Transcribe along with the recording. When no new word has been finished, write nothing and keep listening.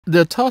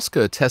The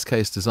Tosca test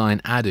case design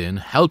add-in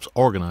helps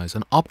organize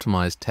and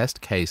optimize test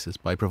cases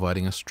by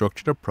providing a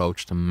structured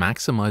approach to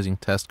maximizing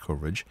test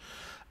coverage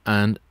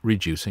and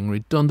reducing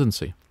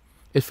redundancy.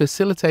 It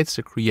facilitates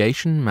the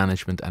creation,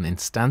 management, and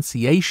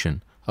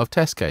instantiation of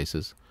test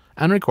cases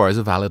and requires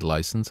a valid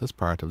license as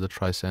part of the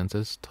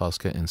Tricentis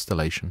Tosca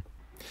installation.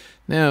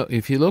 Now,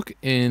 if you look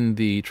in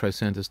the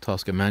Tricentis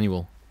Tosca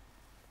manual,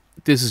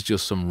 this is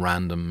just some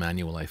random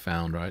manual I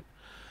found, right?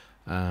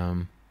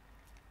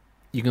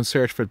 You can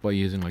search for it by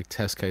using like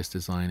test case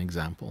design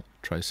example,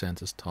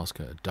 Tricentis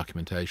Tosca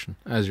documentation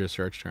as your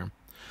search term.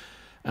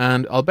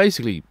 And I'm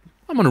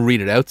going to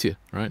read it out to you,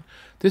 right?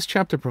 This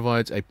chapter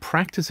provides a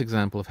practice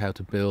example of how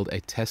to build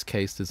a test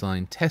case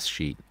design test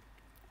sheet.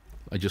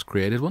 I just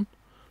created one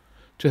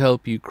to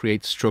help you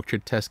create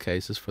structured test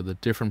cases for the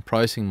different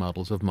pricing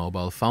models of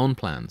mobile phone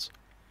plans.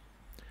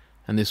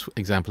 And this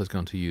example is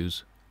going to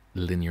use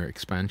linear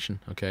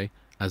expansion, okay,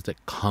 as the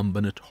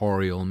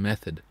combinatorial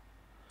method.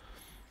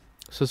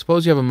 So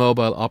suppose you have a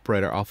mobile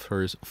operator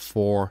offers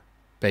 4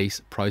 base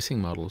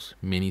pricing models: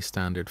 mini,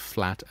 standard,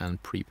 flat,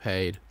 and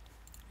prepaid.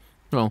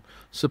 Well,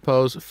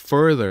 suppose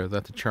further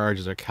that the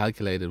charges are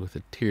calculated with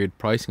a tiered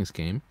pricing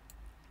scheme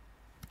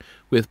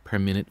with per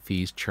minute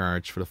fees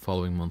charged for the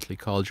following monthly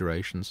call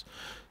durations.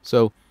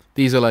 So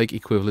these are like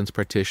equivalence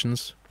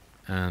partitions,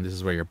 and this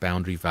is where your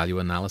boundary value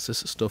analysis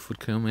stuff would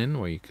come in,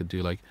 where you could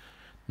do like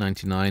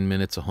 99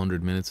 minutes,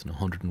 100 minutes, and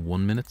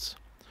 101 minutes.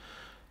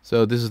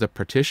 So this is the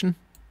partition: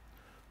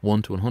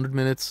 1 to 100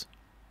 minutes,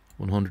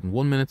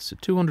 101 minutes to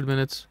 200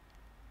 minutes,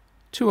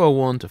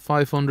 201 to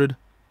 500,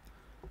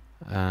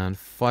 and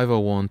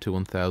 501 to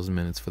 1000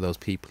 minutes for those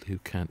people who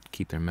can't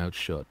keep their mouth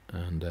shut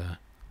and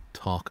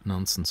talk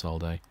nonsense all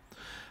day.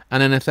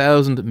 And then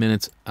 1000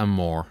 minutes and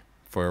more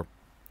for,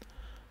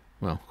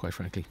 well, quite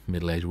frankly,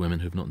 middle-aged women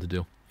who've nothing to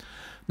do.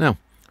 Now,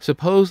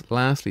 suppose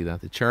lastly that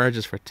the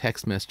charges for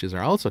text messages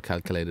are also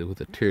calculated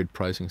with a tiered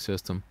pricing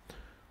system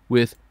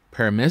with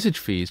per message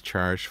fees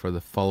charged for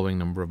the following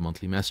number of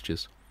monthly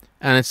messages.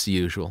 And it's the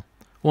usual: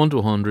 1 to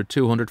 100,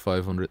 200,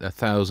 500,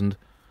 1000,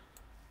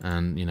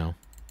 and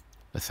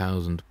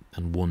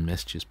 1001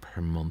 messages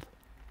per month.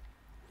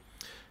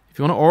 If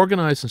you want to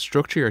organize and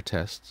structure your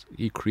tests,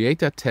 you create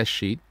that test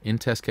sheet in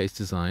test case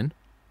design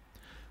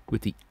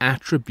with the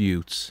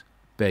attributes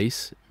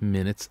base,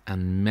 minutes,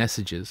 and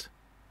messages.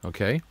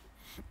 Okay?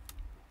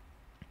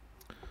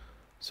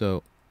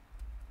 So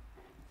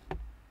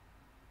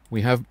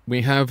we have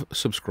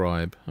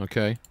subscribe,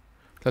 okay?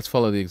 Let's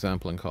follow the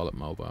example and call it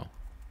mobile.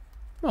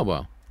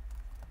 Mobile.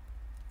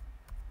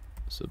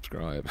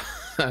 Subscribe.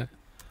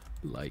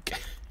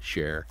 Like,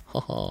 share.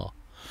 Haha.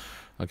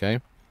 Okay?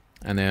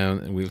 And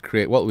then we'll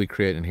create, what we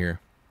create in here?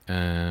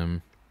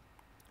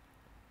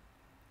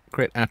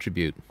 Create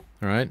attribute,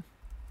 all right?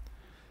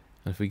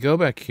 And if we go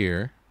back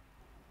here,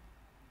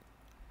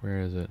 where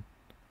is it?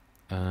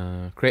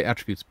 Create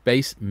attributes,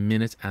 base,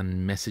 minutes,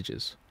 and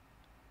messages.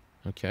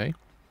 Okay?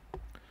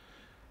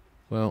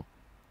 Well,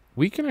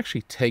 we can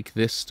actually take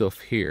this stuff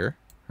here,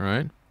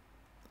 right?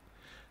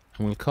 And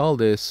we'll call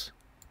this...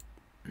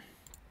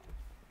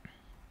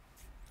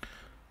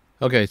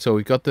 Okay, so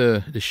we've got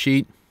the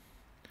sheet.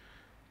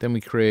 Then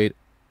we create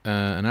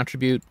an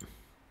attribute.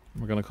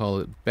 We're going to call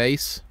it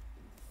base.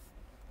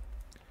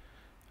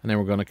 And then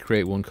we're going to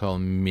create one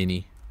called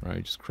mini,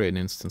 right? Just create an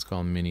instance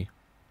called mini.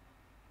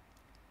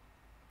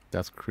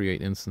 That's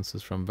create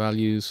instances from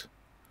values.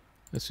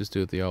 Let's just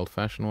do it the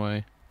old-fashioned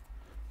way.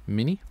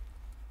 Mini.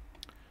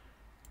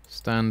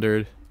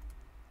 Standard.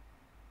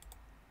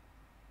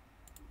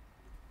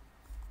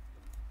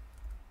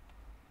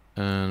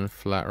 And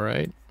flat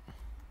rate.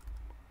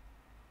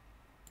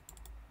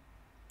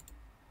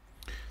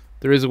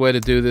 There is a way to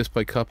do this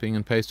by copying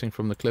and pasting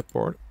from the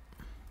clipboard.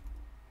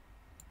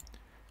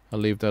 I'll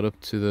leave that up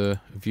to the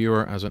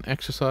viewer as an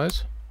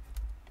exercise.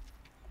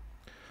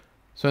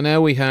 So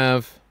now we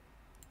have,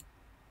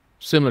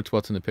 similar to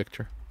what's in the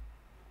picture,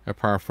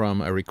 apart from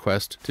a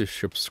request to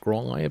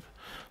subscribe,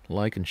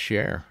 like, and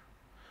share.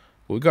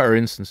 We've got our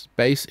instance,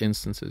 base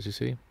instances, you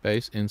see?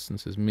 Base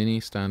instances, mini,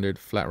 standard,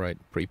 flat rate,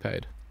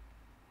 prepaid.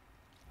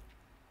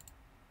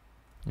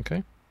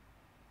 Okay?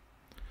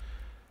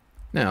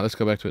 Now, let's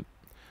go back to it.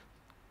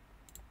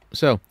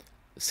 So,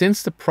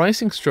 since the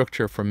pricing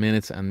structure for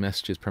minutes and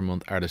messages per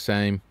month are the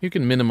same, you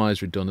can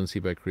minimize redundancy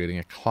by creating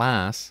a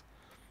class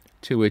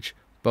to which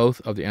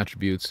both of the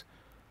attributes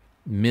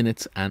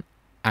minutes and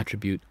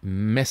attribute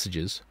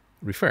messages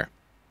refer.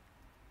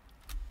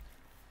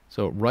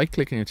 So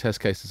right-click in your test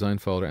case design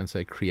folder and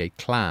say create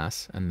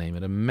class and name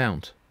it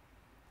amount.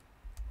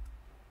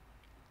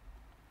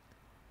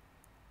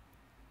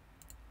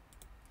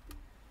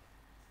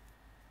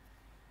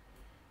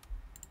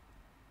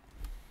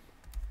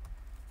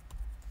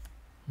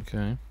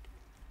 Okay.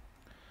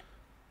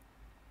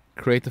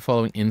 Create the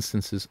following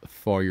instances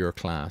for your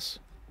class.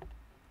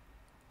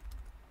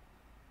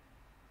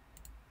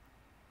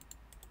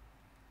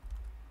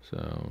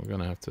 So we're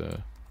gonna have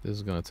to, this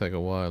is gonna take a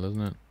while,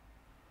 isn't it?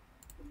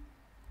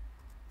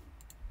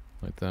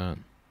 Like that.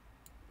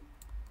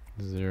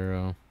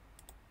 0.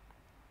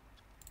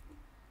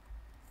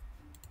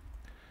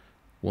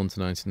 1 to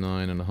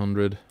 99 and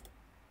 100.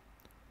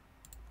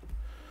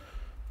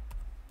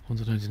 1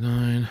 to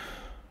 99.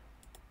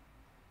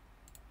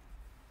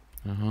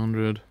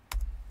 100.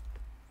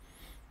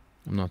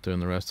 I'm not doing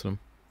the rest of them.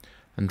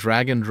 And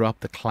drag and drop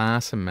the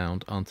class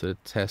amount onto the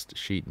test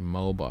sheet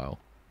mobile.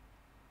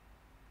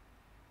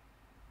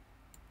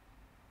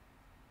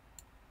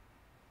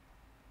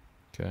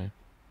 Okay.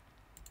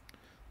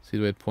 See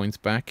the way it points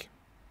back?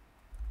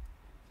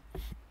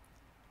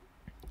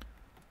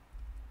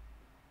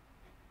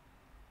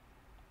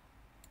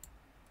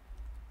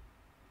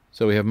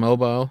 So we have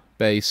mobile,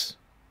 base.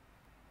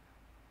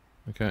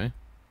 Okay.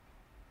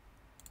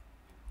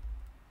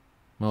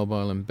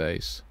 Mobile and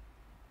base.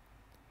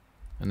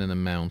 And then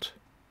amount.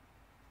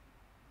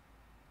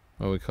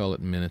 Well, we call it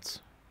minutes.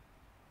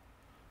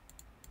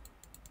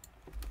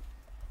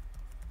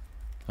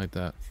 Like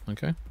that.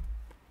 Okay.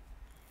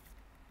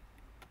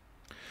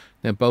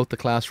 Now both the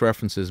class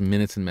references,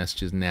 minutes and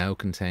messages, now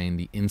contain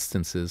the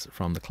instances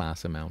from the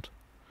class amount.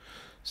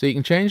 So you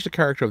can change the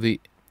character of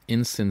the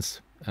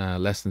instance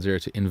less than 0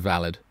 to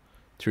invalid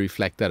to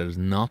reflect that it is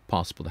not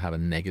possible to have a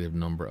negative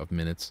number of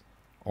minutes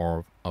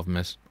or of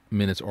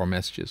minutes or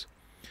messages.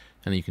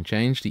 And you can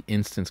change the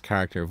instance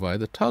character via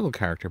the toggle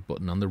character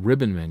button on the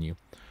ribbon menu,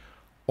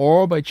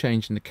 or by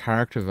changing the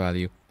character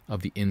value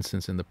of the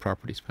instance in the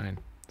properties pane.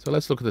 So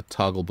let's look at the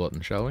toggle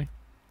button, shall we?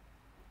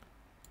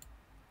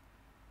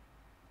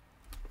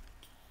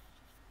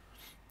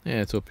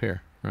 Yeah, it's up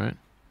here, right?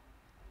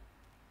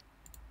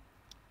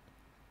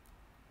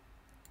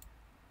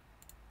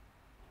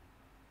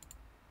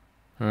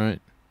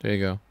 Alright, there you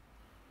go.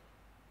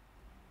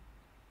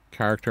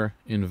 Character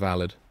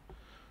invalid.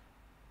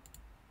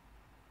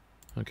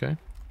 Okay.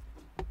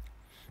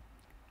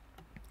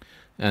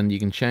 And you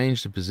can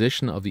change the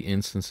position of the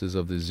instances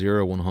of the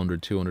 0,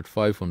 100, 200,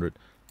 500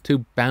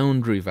 to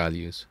boundary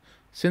values,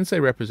 since they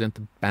represent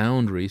the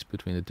boundaries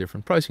between the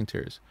different pricing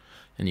tiers.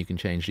 And you can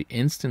change the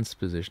instance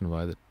position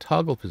via the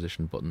toggle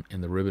position button in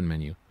the ribbon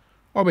menu,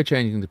 or by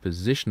changing the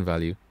position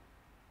value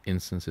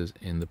instances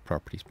in the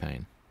properties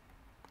pane.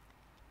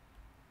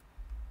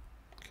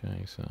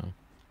 Okay, so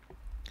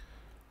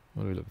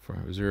what are we looking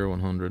for? 0,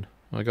 100.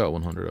 I got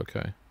 100,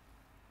 okay.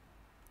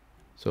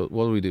 So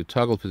what do we do?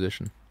 Toggle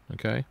position,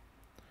 okay.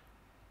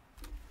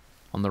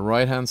 On the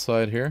right hand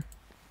side here,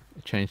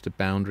 change the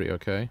boundary,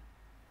 okay.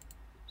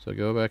 So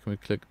go back and we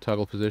click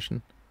toggle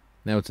position.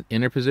 Now it's an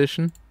inner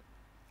position,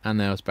 and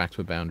now it's back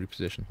to a boundary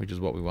position, which is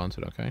what we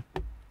wanted, okay.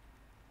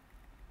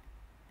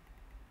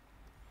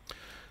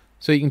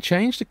 So you can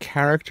change the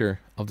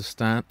character of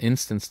the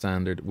instance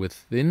standard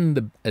within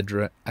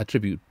the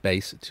attribute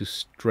base to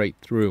straight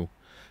through.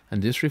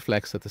 And this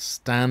reflects that the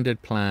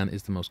standard plan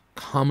is the most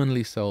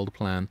commonly sold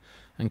plan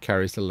and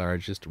carries the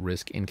largest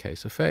risk in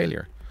case of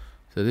failure.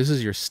 So this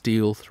is your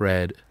steel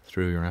thread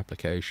through your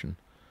application.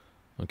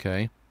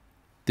 Okay?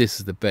 This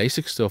is the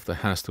basic stuff that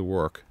has to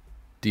work.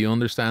 Do you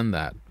understand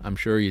that? I'm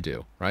sure you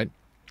do, right?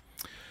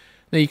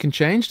 Now you can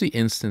change the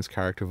instance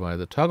character via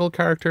the toggle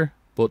character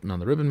button on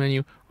the ribbon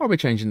menu, or by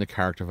changing the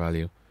character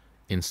value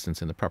instance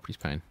in the properties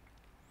pane.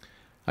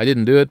 I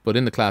didn't do it, but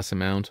in the class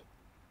amount,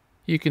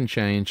 you can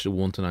change the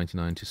 1 to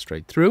 99 to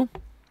straight through.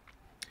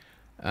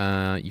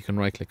 You can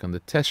right click on the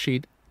test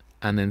sheet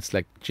and then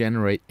select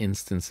generate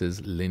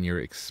instances linear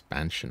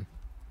expansion.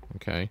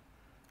 Okay,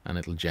 and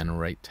it'll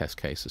generate test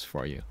cases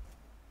for you.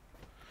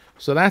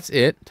 So that's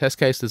it, test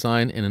case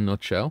design in a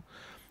nutshell.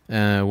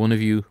 One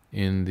of you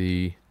in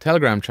the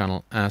Telegram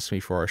channel asked me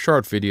for a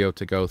short video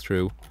to go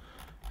through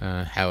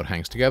how it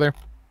hangs together.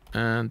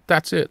 And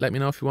that's it. Let me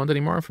know if you want any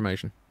more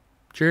information.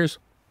 Cheers.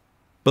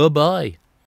 Bye-bye.